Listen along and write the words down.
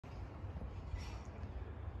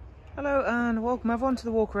Hello and welcome everyone to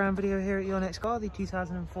the walk around video here at your next car, the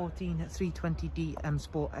 2014 320D M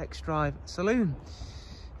Sport XDRIVE Saloon.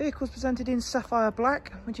 Vehicle's presented in sapphire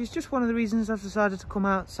black, which is just one of the reasons I've decided to come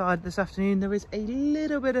outside this afternoon. There is a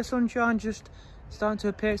little bit of sunshine just starting to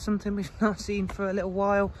appear, something we've not seen for a little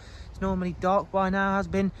while. It's normally dark by now, has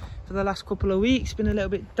been for the last couple of weeks, been a little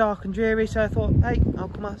bit dark and dreary, so I thought, hey, I'll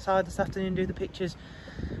come outside this afternoon and do the pictures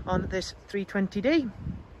on this 320D.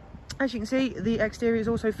 As you can see, the exterior is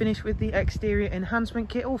also finished with the exterior enhancement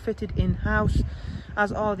kit, all fitted in-house,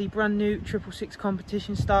 as are the brand new 666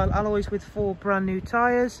 competition style alloys with 4 brand new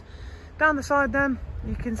tyres. Down the side then,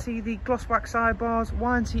 you can see the gloss black sidebars,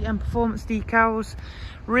 YNC and performance decals,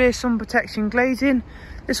 rear sun protection glazing.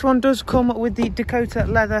 This one does come with the Dakota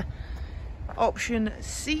leather option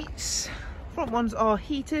seats. Front ones are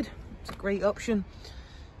heated, it's a great option.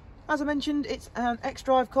 As I mentioned, it's an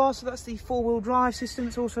XDRIVE car, so that's the 4-wheel drive system.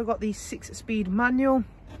 It's also got the 6-speed manual.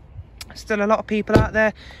 Still a lot of people out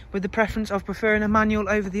there with the preference of preferring a manual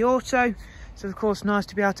over the auto. So of course, nice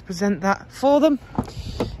to be able to present that for them.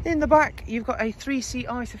 In the back, you've got a 3-seat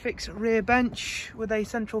Isofix rear bench with a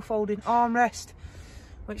central folding armrest,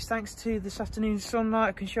 which thanks to this afternoon's sunlight,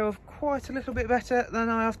 I can show off quite a little bit better than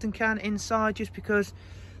I often can inside, just because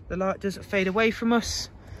the light does fade away from us.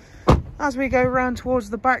 As we go around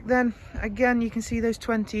towards the back then, again you can see those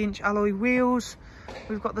 20-inch alloy wheels.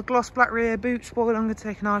 We've got the gloss black rear boot spoiler. I'm going to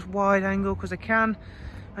take a nice wide angle because I can,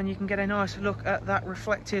 and you can get a nice look at that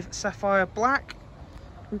reflective sapphire black.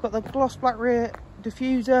 We've got the gloss black rear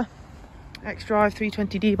diffuser, XDRIVE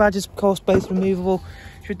 320D badges, of course both removable.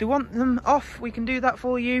 Should they want them off, we can do that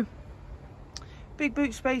for you. Big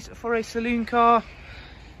boot space for a saloon car.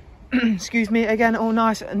 Excuse me, again all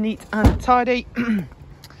nice and neat and tidy.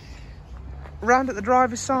 Round at the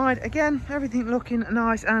driver's side, again everything looking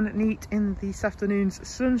nice and neat in this afternoon's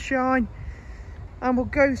sunshine. And we'll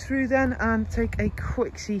go through then and take a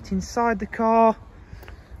quick seat inside the car.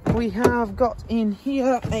 We have got in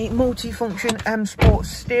here a multi-function M Sport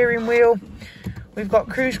steering wheel. We've got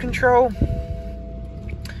cruise control,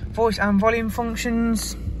 voice and volume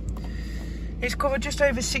functions. It's covered just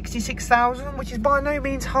over 66,000, which is by no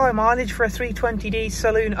means high mileage for a 320D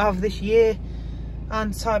saloon of this year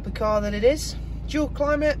and type of car that it is. Dual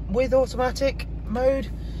climate with automatic mode,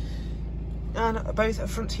 and both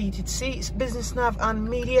front heated seats, business nav and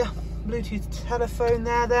media, Bluetooth telephone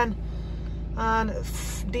there then, and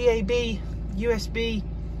DAB, USB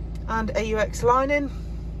and AUX line-in.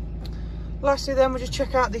 Lastly then, we'll just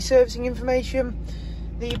check out the servicing information.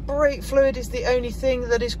 The brake fluid is the only thing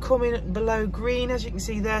that is coming below green, as you can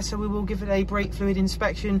see there, so we will give it a brake fluid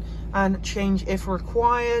inspection and change if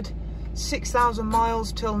required. 6,000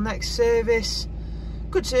 miles till next service.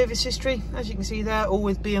 Good service history, as you can see there, all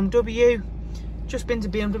with BMW. Just been to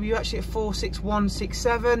BMW actually at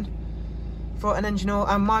 46167 for an engine oil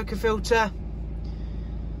and microfilter.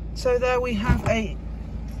 So there we have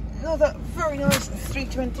another very nice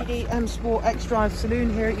 320D M Sport XDRIVE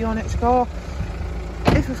Saloon here at your next car.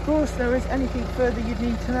 If of course there is anything further you'd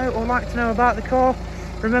need to know or like to know about the car,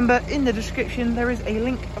 remember in the description there is a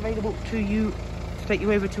link available to you to take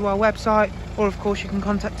you over to our website, or of course you can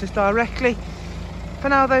contact us directly. For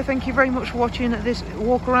now though, thank you very much for watching this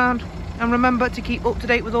walk around, and remember to keep up to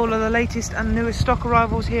date with all of the latest and newest stock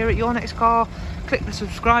arrivals here at your next car. Click the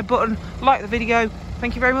subscribe button, like the video.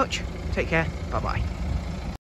 Thank you very much, take care, bye bye.